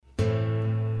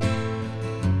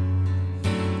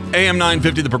AM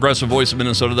 950, the progressive voice of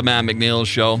Minnesota, the Matt McNeil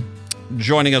Show.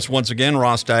 Joining us once again,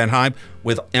 Ross Stadheim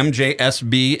with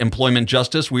MJSB Employment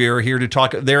Justice. We are here to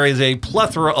talk. There is a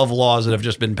plethora of laws that have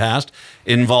just been passed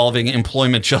involving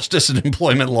employment justice and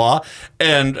employment law.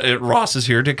 And Ross is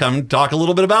here to come talk a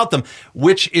little bit about them,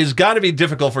 which is got to be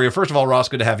difficult for you. First of all, Ross,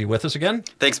 good to have you with us again.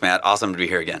 Thanks, Matt. Awesome to be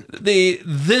here again.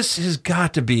 This has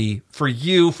got to be, for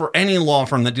you, for any law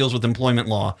firm that deals with employment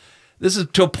law, this is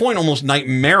to a point almost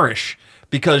nightmarish,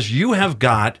 because you have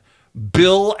got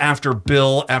bill after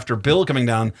bill after bill coming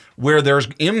down where there's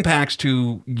impacts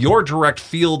to your direct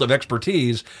field of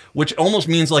expertise, which almost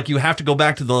means like you have to go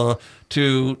back to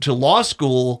law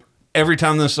school every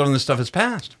time some of this stuff is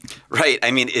passed. Right.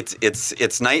 I mean,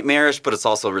 it's nightmarish, but it's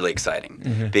also really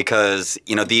exciting because,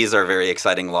 these are very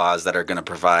exciting laws that are going to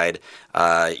provide,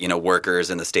 workers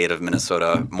in the state of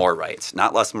Minnesota more rights,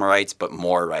 not less more rights, but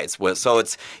more rights. So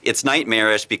it's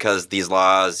nightmarish because these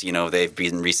laws, they've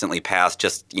been recently passed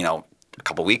just, a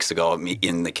couple weeks ago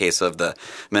in the case of the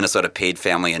Minnesota Paid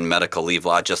Family and Medical Leave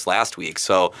Law just last week.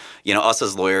 So, us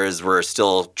as lawyers, we're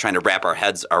still trying to wrap our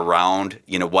heads around,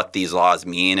 what these laws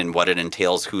mean and what it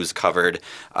entails, who's covered,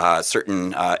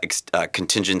 certain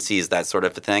contingencies, that sort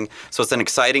of a thing. So it's an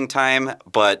exciting time,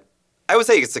 but I would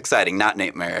say it's exciting, not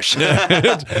nightmarish.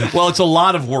 Well, it's a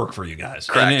lot of work for you guys.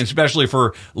 Correct. And especially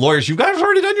for lawyers. You guys have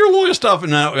already done your lawyer stuff,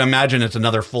 and I imagine it's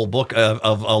another full book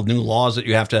of new laws that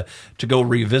you have to go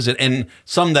revisit, and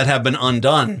some that have been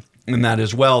undone in that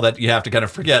as well, that you have to kind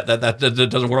of forget that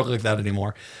doesn't work like that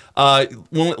anymore.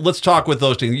 Let's talk with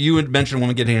those two. You had mentioned when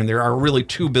we get in, there are really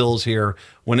two bills here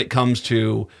when it comes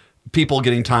to people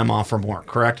getting time off from work,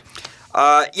 correct?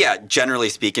 Yeah, generally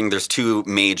speaking, there's two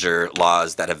major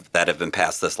laws that have been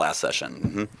passed this last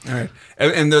session. All right,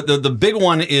 and the big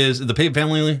one is the paid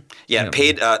family leave. Yeah,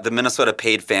 the Minnesota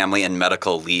Paid Family and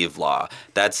Medical Leave Law.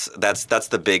 That's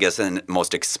the biggest and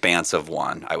most expansive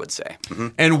one, I would say.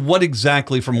 And what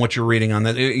exactly, from what you're reading on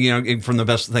that, from the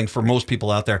best thing for most people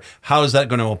out there, how is that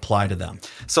going to apply to them?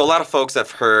 So a lot of folks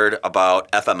have heard about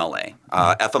FMLA.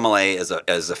 FMLA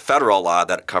is a federal law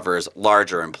that covers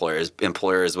larger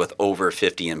employers with over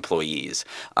 50 employees,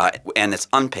 and it's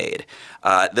unpaid.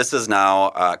 This is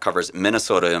now covers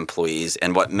Minnesota employees,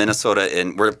 and what Minnesota,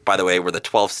 and we're the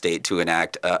 12th state to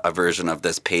enact a version of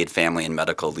this paid family and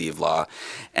medical leave law.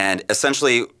 And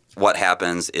essentially what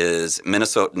happens is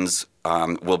Minnesotans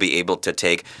will be able to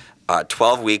take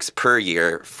 12 weeks per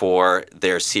year for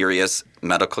their serious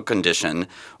medical condition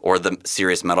or the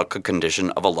serious medical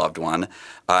condition of a loved one,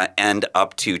 and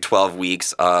up to 12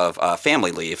 weeks of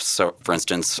family leave. So, for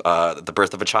instance, the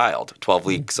birth of a child, 12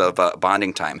 weeks of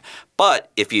bonding time.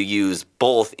 But if you use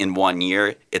both in 1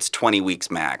 year, it's 20 weeks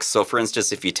max. So, for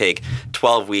instance, if you take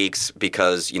 12 weeks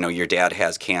because, your dad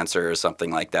has cancer or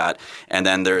something like that, and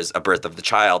then there's a birth of the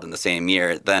child in the same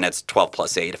year, then it's 12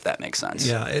 plus 8, if that makes sense.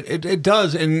 Yeah, it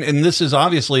does. And this is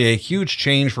obviously a huge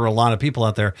change for a lot of people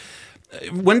out there.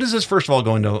 When does this, first of all,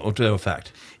 go into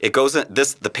effect? It goes in,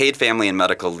 the paid family and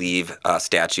medical leave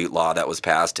statute law that was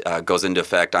passed goes into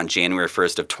effect on January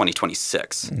 1st of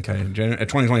 2026. Okay,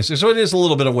 2026. So it is a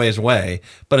little bit of ways away,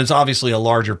 but it's obviously a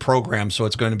larger program, so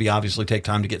it's going to be obviously take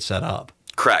time to get set up.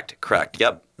 Correct.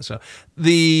 Yep. So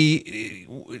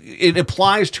it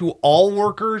applies to all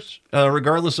workers,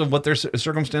 regardless of what their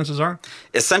circumstances are?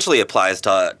 Essentially applies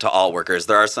to all workers.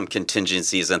 There are some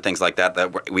contingencies and things like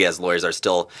that we as lawyers are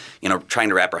still, trying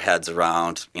to wrap our heads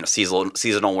around,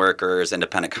 seasonal workers,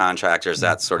 independent contractors,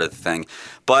 that sort of thing.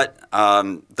 But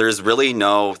there's really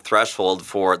no threshold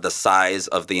for the size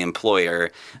of the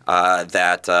employer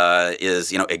that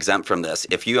is, exempt from this.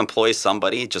 If you employ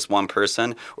somebody, just one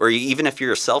person, or even if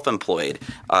you're self-employed,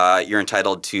 you're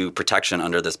entitled to protection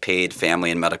under this Paid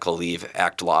Family and Medical Leave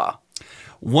Act law.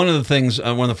 One of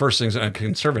the first things, a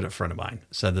conservative friend of mine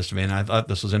said this to me, and I thought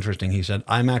this was interesting. He said,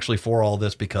 I'm actually for all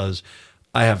this because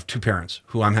I have two parents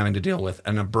who I'm having to deal with,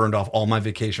 and I've burned off all my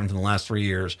vacation from the last 3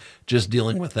 years just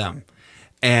dealing with them.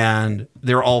 And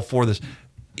they're all for this.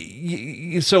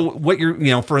 So what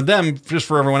for them, just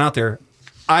for everyone out there,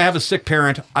 I have a sick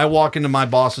parent. I walk into my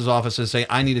boss's office and say,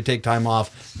 I need to take time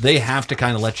off. They have to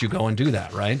kind of let you go and do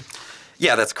that, right?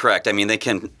 Yeah, that's correct. I mean, they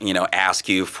can, ask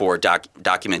you for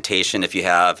documentation if you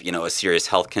have, a serious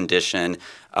health condition.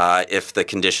 If the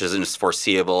condition is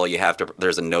foreseeable,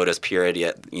 there's a notice period.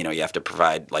 You have to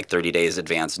provide like 30 days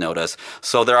advance notice.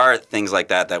 So there are things like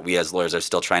that we as lawyers are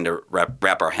still trying to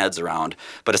wrap our heads around.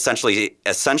 But essentially,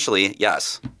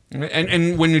 yes.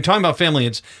 And when you're talking about family,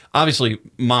 it's obviously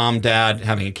mom, dad,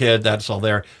 having a kid, that's all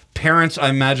there. Parents, I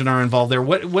imagine, are involved there.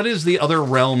 What is the other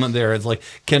realm there? It's like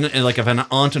if an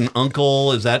aunt and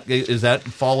uncle is that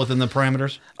fall within the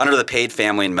parameters? Under the Paid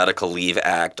Family and Medical Leave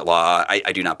Act law,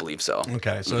 I do not believe so.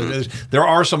 Okay, so there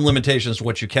are some limitations to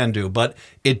what you can do, but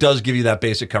it does give you that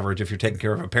basic coverage if you're taking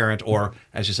care of a parent or,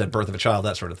 as you said, birth of a child,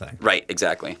 that sort of thing. Right,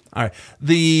 exactly. All right.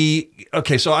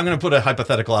 So I'm going to put a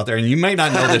hypothetical out there, and you may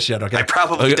not know this yet. Okay, I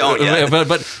probably don't yet.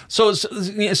 But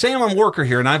say I'm a worker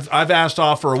here, and I've asked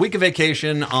off for a week of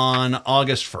vacation on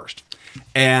August 1st,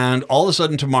 and all of a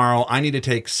sudden tomorrow I need to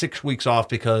take 6 weeks off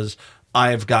because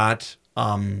I've got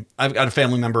a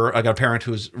family member, I got a parent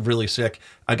who's really sick.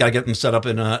 I got to get them set up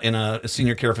in a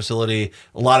senior care facility.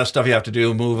 A lot of stuff you have to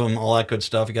do, move them, all that good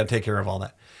stuff. You got to take care of all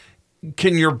that.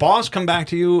 Can your boss come back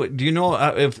to you? Do you know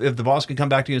if the boss can come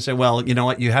back to you and say, well, you know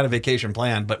what, you had a vacation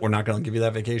planned, but we're not going to give you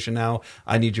that vacation now.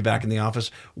 I need you back in the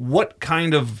office. What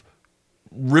kind of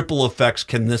ripple effects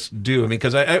can this do? I mean,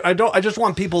 because I just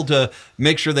want people to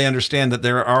make sure they understand that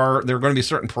there are going to be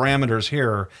certain parameters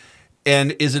here.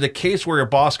 And is it a case where your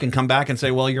boss can come back and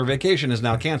say, well, your vacation is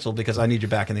now canceled because I need you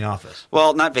back in the office?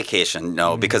 Well, not vacation,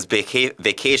 no, because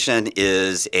vacation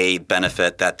is a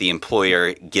benefit that the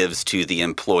employer gives to the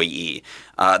employee.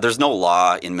 There's no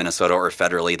law in Minnesota or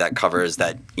federally that covers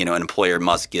that, an employer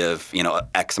must give,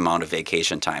 X amount of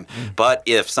vacation time. But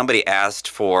if somebody asked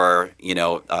for,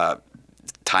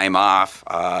 time off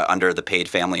under the Paid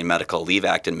Family and Medical Leave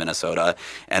Act in Minnesota,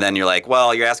 and then you're like,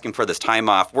 well, you're asking for this time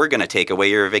off, we're going to take away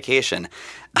your vacation.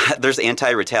 There's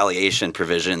anti-retaliation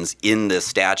provisions in this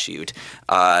statute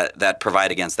that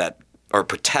provide against that, or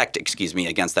protect,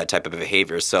 against that type of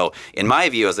behavior. So in my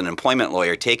view, as an employment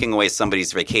lawyer, taking away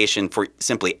somebody's vacation for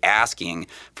simply asking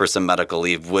for some medical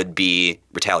leave would be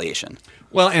retaliation.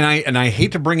 Well, and I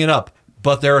hate to bring it up,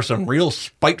 but there are some real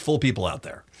spiteful people out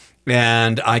there.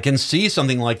 And I can see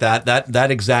something like that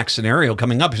exact scenario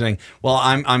coming up, saying, well,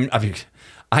 I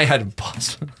had a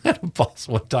boss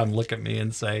one time look at me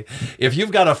and say, if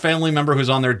you've got a family member who's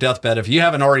on their deathbed, if you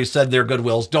haven't already said their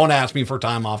goodwills, don't ask me for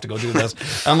time off to go do this.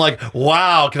 I'm like,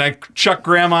 wow, can I chuck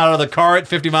grandma out of the car at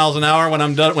 50 miles an hour when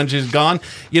I'm done, when she's gone?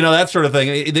 That sort of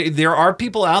thing. There are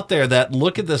people out there that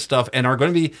look at this stuff and are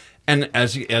going to be, and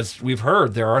as we've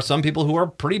heard, there are some people who are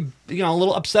pretty, a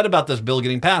little upset about this bill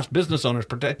getting passed, business owners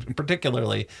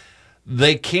particularly.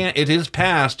 They can't, it is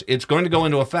passed, it's going to go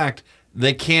into effect.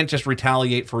 They can't just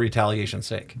retaliate for retaliation's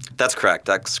sake. That's correct.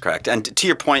 And to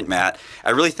your point, Matt,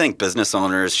 I really think business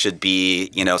owners should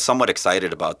be, somewhat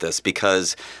excited about this,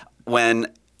 because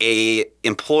when a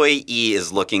employee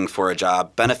is looking for a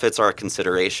job, benefits are a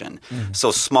consideration. Mm-hmm.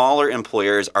 So smaller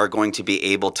employers are going to be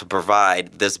able to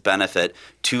provide this benefit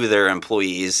to their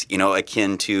employees,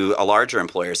 akin to a larger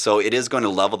employer. So it is going to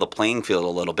level the playing field a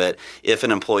little bit if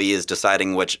an employee is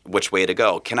deciding which way to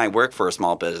go. Can I work for a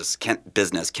small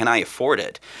business? Can I afford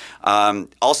it?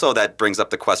 Also, that brings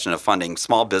up the question of funding.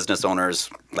 Small business owners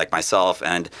like myself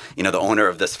and, the owner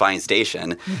of this fine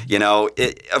station,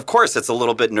 of course, it's a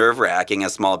little bit nerve-wracking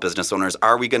as small business owners.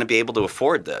 Are we going to be able to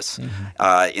afford this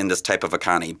in this type of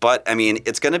economy? But,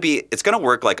 it's going to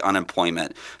work like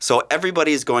unemployment. So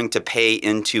everybody's going to pay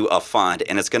into a fund,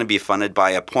 and it's going to be funded by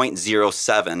a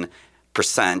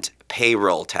 0.07%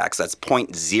 payroll tax. That's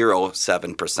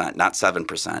 0.07%, not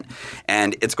 7%.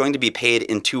 And it's going to be paid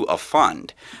into a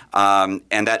fund. And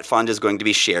that fund is going to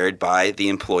be shared by the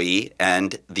employee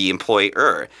and the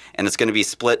employer. And it's going to be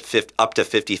split up to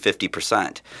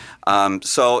 50-50%.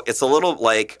 So it's a little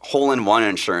like hole-in-one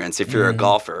insurance if you're a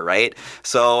golfer, right?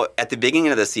 So at the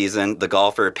beginning of the season, the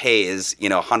golfer pays,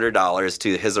 $100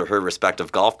 to his or her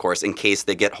respective golf course in case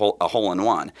they get a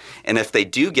hole-in-one. And if they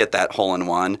do get that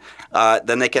hole-in-one,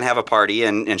 then they can have a party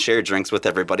and share drinks with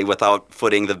everybody without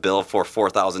footing the bill for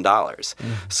 $4,000.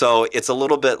 So it's a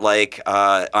little bit like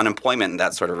unemployment in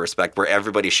that sort of respect, where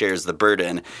everybody shares the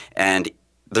burden, and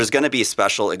there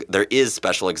is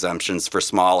special exemptions for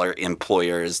smaller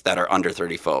employers that are under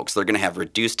 30 folks. They're going to have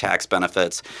reduced tax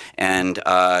benefits and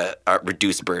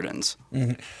reduced burdens.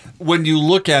 When you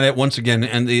look at it once again,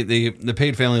 and the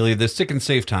paid family leave, the sick and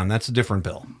safe time, that's a different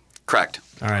bill. Correct.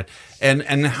 All right.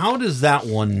 And how does that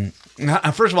one?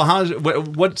 First of all,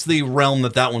 what's the realm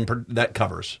that one that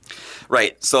covers?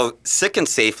 Right. So sick and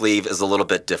safe leave is a little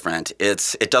bit different.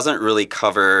 It doesn't really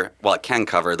cover, well, it can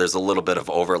cover. There's a little bit of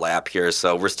overlap here,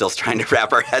 so we're still trying to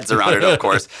wrap our heads around it, of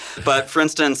course. But for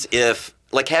instance, if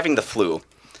like having the flu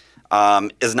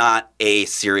is not a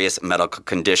serious medical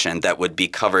condition that would be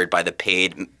covered by the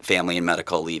Paid Family and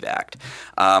Medical Leave Act,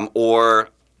 or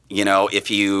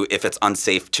if it's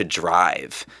unsafe to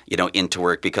drive, into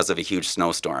work because of a huge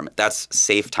snowstorm, that's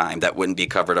safe time that wouldn't be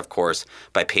covered, of course,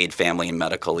 by paid family and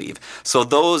medical leave. So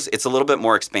it's a little bit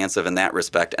more expansive in that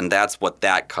respect, and that's what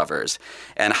that covers.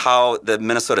 And how the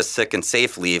Minnesota Sick and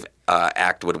Safe Leave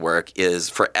Act would work is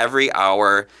for every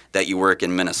hour that you work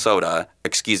in Minnesota,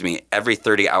 every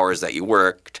 30 hours that you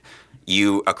worked,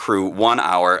 you accrue 1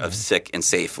 hour of sick and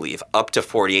safe leave, up to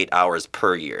 48 hours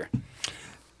per year.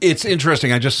 It's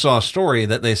interesting. I just saw a story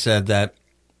that they said that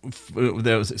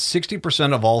there was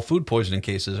 60% of all food poisoning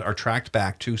cases are tracked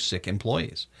back to sick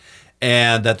employees,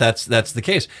 and that's the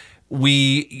case.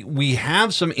 We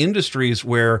have some industries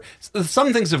where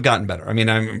some things have gotten better. I mean,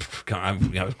 I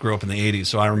grew up in the 80s,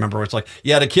 so I remember it's like,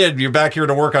 you had a kid, you're back here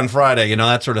to work on Friday,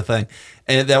 that sort of thing.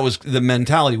 And that was the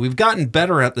mentality. We've gotten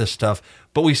better at this stuff,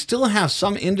 but we still have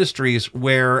some industries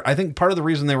where I think part of the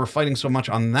reason they were fighting so much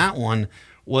on that one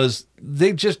was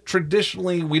they just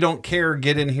traditionally, we don't care,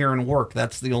 get in here and work.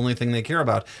 That's the only thing they care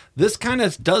about. This kind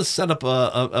of does set up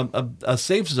a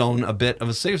safe zone, a bit of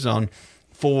a safe zone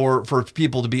for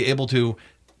people to be able to,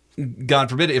 God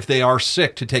forbid, if they are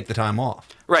sick, to take the time off.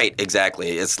 Right, exactly.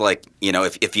 It's like,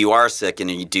 if you are sick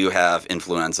and you do have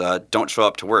influenza, don't show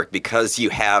up to work because you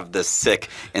have this sick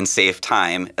and safe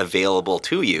time available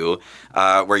to you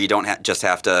where you don't just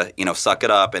have to, suck it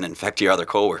up and infect your other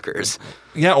coworkers.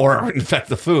 Yeah, or infect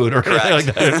the food or Correct.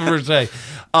 Like that, per se.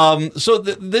 So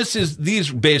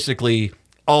these basically,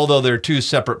 although they're two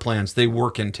separate plans, they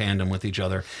work in tandem with each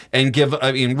other and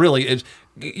really,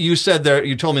 you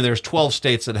told me there's 12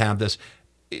 states that have this.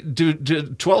 Do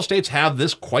 12 states have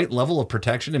this quite level of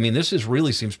protection? I mean,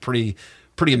 really seems pretty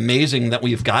amazing that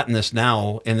we've gotten this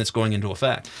now and it's going into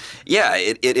effect. Yeah,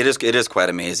 it is quite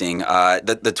amazing.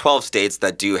 The 12 states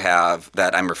that do have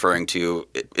that I'm referring to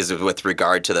is with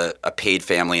regard to the Paid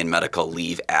Family and Medical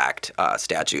Leave Act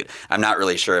statute. I'm not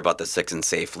really sure about the sick and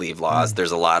safe leave laws.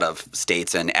 There's a lot of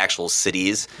states and actual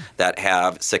cities that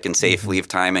have sick and safe leave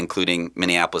time, including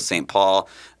Minneapolis, St. Paul,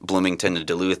 Bloomington, and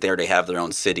Duluth. They have their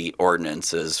own city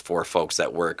ordinances for folks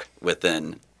that work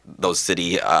within those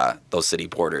city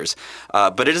borders,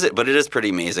 but it is pretty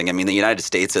amazing. I mean, the United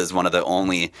States is one of the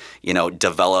only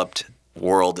developed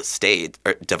world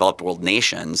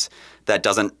nations that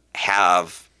doesn't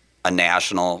have a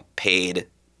national paid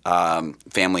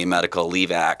Family and Medical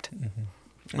Leave Act.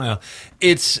 Mm-hmm. Well,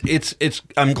 it's.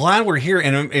 I'm glad we're here,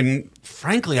 and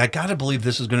frankly, I got to believe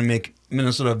this is going to make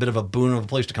Minnesota a bit of a boon of a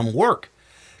place to come work.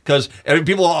 Because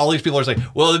all these people are saying,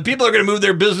 well, the people are going to move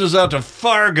their business out to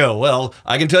Fargo. Well,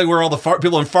 I can tell you where all the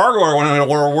people in Fargo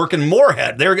are working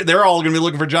Moorhead. They're all going to be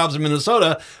looking for jobs in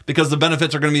Minnesota because the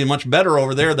benefits are going to be much better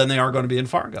over there than they are going to be in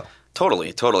Fargo.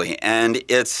 Totally. And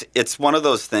it's one of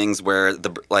those things where,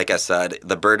 like I said,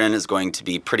 the burden is going to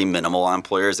be pretty minimal on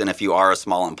employers. And if you are a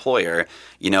small employer,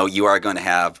 you are going to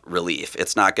have relief.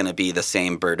 It's not going to be the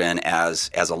same burden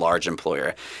as a large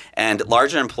employer. And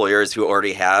larger employers who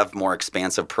already have more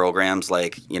expansive programs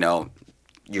like,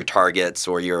 your Targets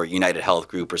or your United Health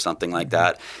Group or something like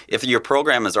that, if your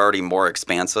program is already more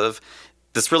expansive,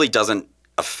 this really doesn't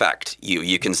affect you.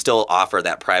 You can still offer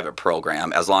that private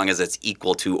program as long as it's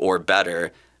equal to or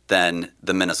better than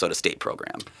the Minnesota State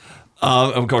program.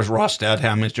 Of course, Ross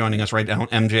Stadheim is joining us right now,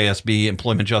 MJSB,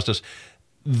 Employment Justice.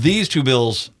 These two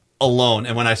bills alone,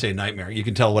 and when I say nightmare, you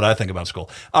can tell what I think about school.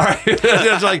 All right,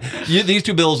 it's like these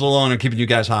two bills alone are keeping you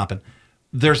guys hopping.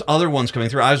 There's other ones coming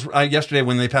through. Yesterday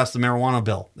when they passed the marijuana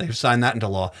bill, they've signed that into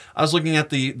law. I was looking at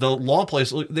the law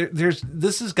place.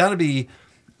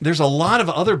 There's a lot of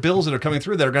other bills that are coming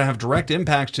through that are going to have direct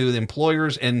impacts to the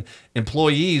employers and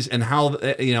employees and how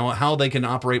they can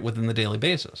operate within the daily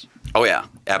basis. Oh yeah,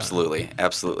 absolutely.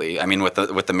 I mean, with the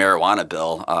marijuana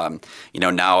bill, now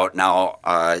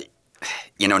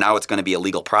it's going to be a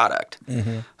legal product.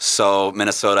 Mm-hmm. So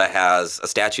Minnesota has a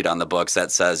statute on the books that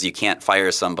says you can't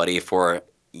fire somebody for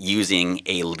using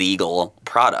a legal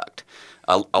product.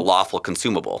 A lawful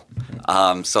consumable.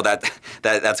 So that's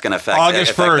going to affect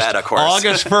August 1st. That, of course.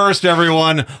 August 1st,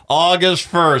 everyone. August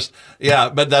 1st. Yeah,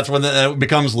 but that's when it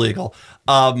becomes legal.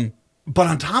 But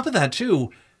on top of that,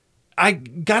 too, I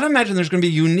got to imagine there's going to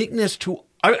be uniqueness to...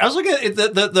 I was looking at it,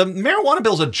 the marijuana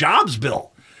bill is a jobs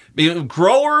bill.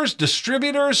 Growers,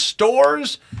 distributors,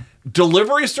 stores...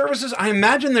 delivery services, I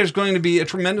imagine there's going to be a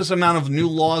tremendous amount of new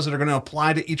laws that are going to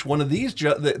apply to each one of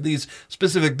these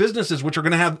specific businesses, which are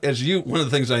going to have, one of the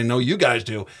things I know you guys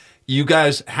do, you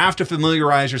guys have to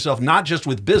familiarize yourself not just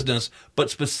with business,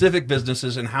 but specific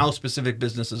businesses and how specific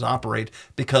businesses operate,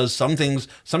 because sometimes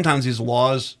these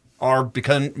laws are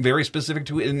become very specific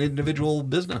to an individual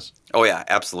business. Oh yeah,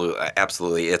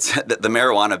 absolutely. It's the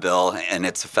marijuana bill and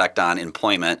its effect on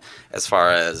employment, as far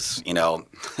as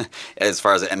as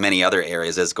far as many other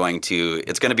areas, it's going to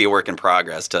be a work in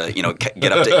progress to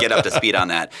get up to speed on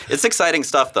that. It's exciting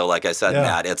stuff though. Like I said,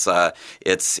 Matt,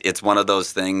 it's one of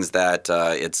those things that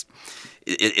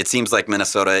it seems like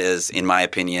Minnesota is, in my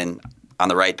opinion, on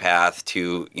the right path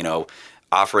to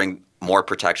offering more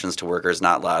protections to workers,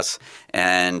 not less,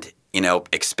 and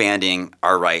expanding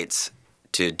our rights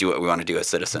to do what we want to do as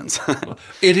citizens.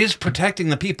 It is protecting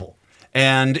the people,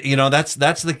 and that's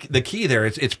the key there.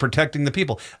 It's protecting the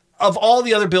people. Of all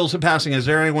the other bills that passing, is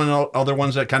there anyone other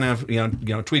ones that kind of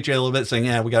tweet you a little bit, saying,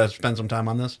 "Yeah, we got to spend some time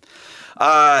on this"?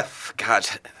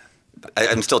 Gosh.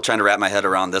 I'm still trying to wrap my head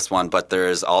around this one, but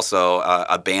there's also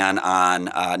a ban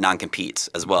on non-competes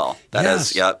as well.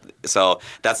 So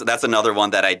that's another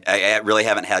one that I really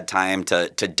haven't had time to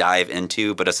dive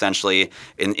into, but essentially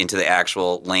into the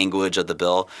actual language of the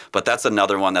bill. But that's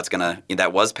another one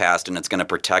that was passed, and it's going to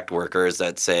protect workers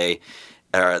that say,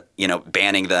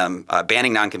 banning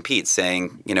non-competes,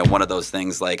 saying, one of those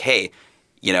things like, hey,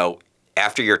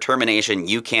 after your termination,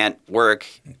 you can't work,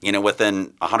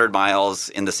 within 100 miles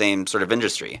in the same sort of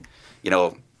industry.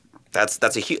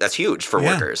 That's huge for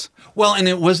workers. Well, and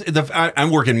it was I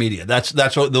work in media.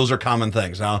 Those are common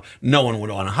things. Now, no one would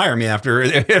want to hire me after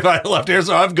if I left here,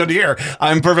 so I'm good here.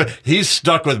 I'm perfect. He's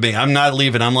stuck with me. I'm not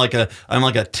leaving. I'm like a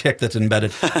tick that's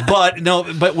embedded. But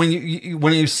when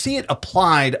you see it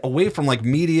applied away from like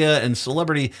media and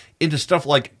celebrity into stuff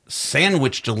like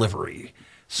sandwich delivery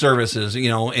services,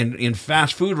 in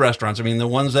fast food restaurants. I mean, the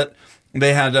ones that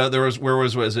they had,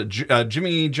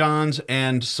 Jimmy John's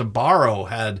and Sbarro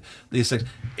had these things.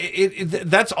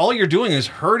 That's all you're doing is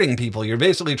hurting people. You're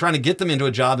basically trying to get them into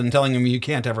a job and telling them you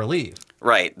can't ever leave.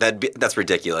 Right. That's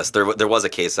ridiculous. There was a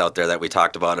case out there that we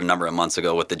talked about a number of months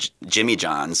ago with the Jimmy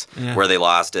John's, where they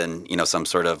lost in some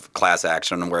sort of class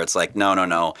action, where it's like,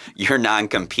 no, your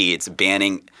non-competes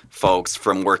banning folks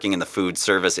from working in the food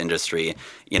service industry,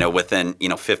 within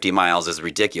 50 miles is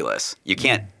ridiculous. You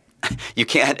can't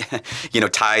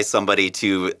tie somebody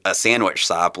to a sandwich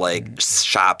shop like it's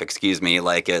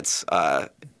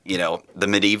the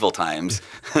medieval times.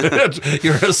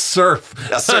 You're a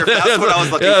serf. A serf. That's what I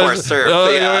was looking for. A serf.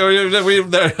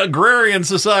 The agrarian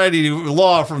society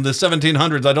law from the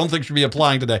 1700s, I don't think should be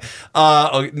applying today.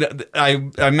 I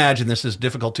imagine this is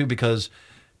difficult too, because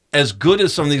as good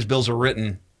as some of these bills are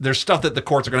written, there's stuff that the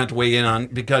courts are going to have to weigh in on,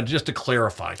 because just to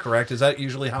clarify, correct? Is that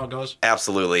usually how it goes?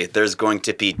 Absolutely. There's going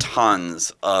to be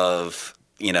tons of,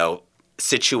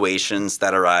 situations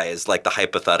that arise, like the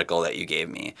hypothetical that you gave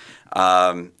me.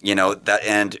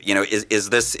 Is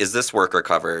this worker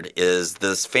covered? Is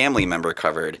this family member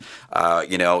covered?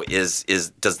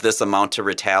 Does this amount to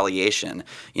retaliation?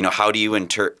 How do you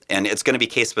and it's going to be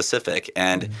case specific,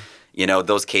 and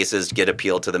those cases get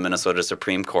appealed to the Minnesota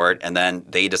Supreme Court, and then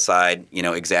they decide,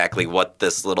 exactly what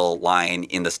this little line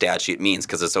in the statute means,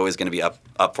 because it's always going to be up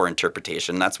for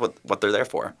interpretation. That's what they're there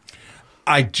for.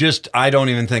 I don't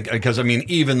even think, because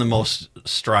even the most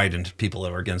strident people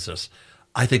that are against this,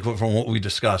 I think from what we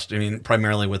discussed,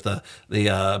 primarily with the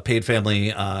paid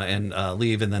family and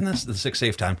leave, and then the sick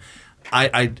safe time,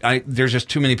 there's just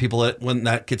too many people that when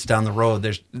that gets down the road,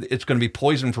 it's going to be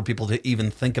poison for people to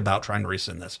even think about trying to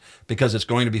rescind this, because it's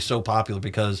going to be so popular.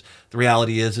 Because the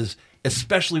reality is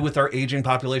especially with our aging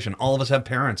population, all of us have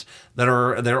parents that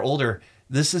are older.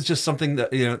 This is just something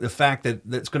that, the fact that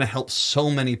it's going to help so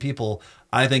many people.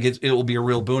 I think it will be a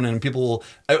real boon, and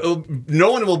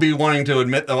no one will be wanting to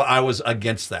admit that I was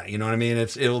against that. You know what I mean?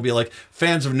 It will be like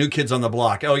fans of New Kids on the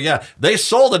Block. Oh yeah, they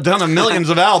sold a ton of millions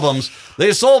of albums.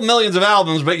 They sold millions of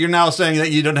albums, but you're now saying that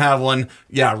you didn't have one.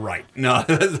 Yeah, right. No,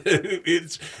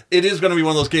 it is going to be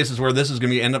one of those cases where this is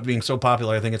going to end up being so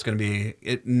popular. I think it's going to be.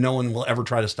 No one will ever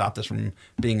try to stop this from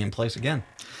being in place again.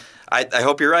 I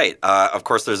hope you're right. Of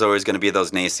course, there's always going to be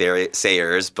those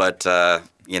naysayers, but I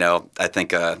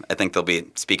think they'll be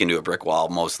speaking to a brick wall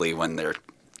mostly when they're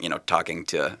talking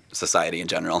to society in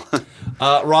general.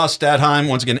 Ross Stadheim,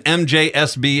 once again,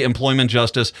 MJSB Employment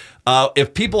Justice.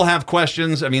 If people have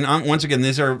questions, once again,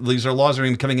 these are laws that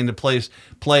are coming into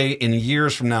play in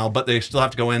years from now, but they still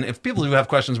have to go in. If people do have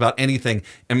questions about anything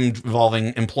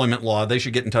involving employment law, they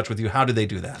should get in touch with you. How do they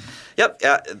do that? Yep.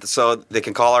 Yeah. So they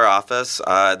can call our office.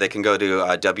 They can go to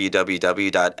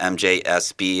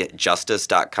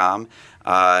www.mjsbjustice.com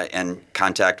and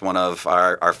contact one of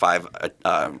our 5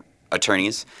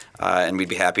 attorneys, and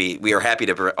we are happy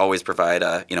to always provide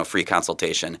a free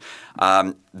consultation.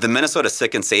 The Minnesota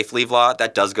Sick and Safe Leave Law,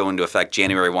 that does go into effect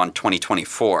January 1,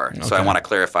 2024. Okay. So I want to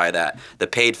clarify that. The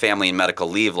Paid Family and Medical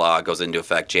Leave Law goes into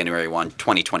effect January 1,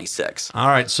 2026. All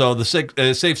right. So the sick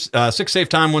safe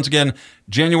time, once again,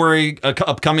 January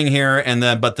upcoming here, and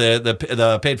then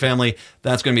the paid family,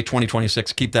 that's going to be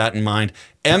 2026. Keep that in mind.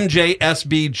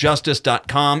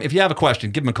 MJSBjustice.com. If you have a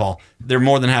question, give them a call. They're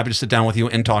more than happy to sit down with you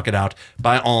and talk it out.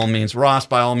 By all means, Ross,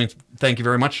 by all means, thank you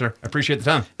very much, sir. I appreciate the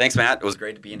time. Thanks, Matt. It was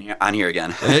great to be on here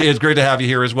again. It's great to have you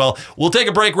here as well. We'll take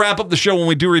a break, wrap up the show. When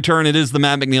we do return, it is the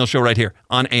Matt McNeil Show right here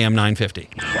on AM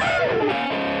 950.